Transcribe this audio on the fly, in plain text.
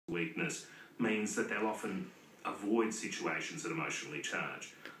weakness means that they'll often avoid situations that emotionally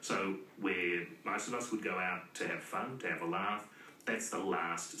charge. So where most of us would go out to have fun, to have a laugh, that's the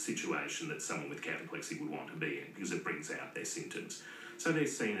last situation that someone with cataplexy would want to be in because it brings out their symptoms. So they're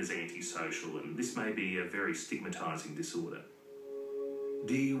seen as antisocial, and this may be a very stigmatising disorder.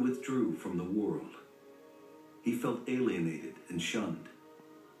 Dee withdrew from the world. He felt alienated and shunned.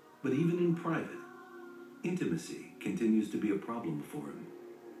 But even in private, intimacy continues to be a problem for him.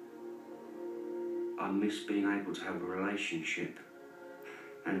 I miss being able to have a relationship,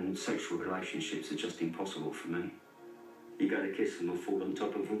 and sexual relationships are just impossible for me. You go to kiss them or fall on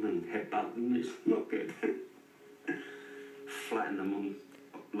top of them and headbutt them, it's not good. Flatten them on,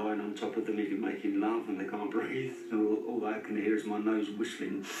 lying on top of them if you're making love and they can't breathe. All I can hear is my nose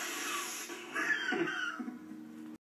whistling.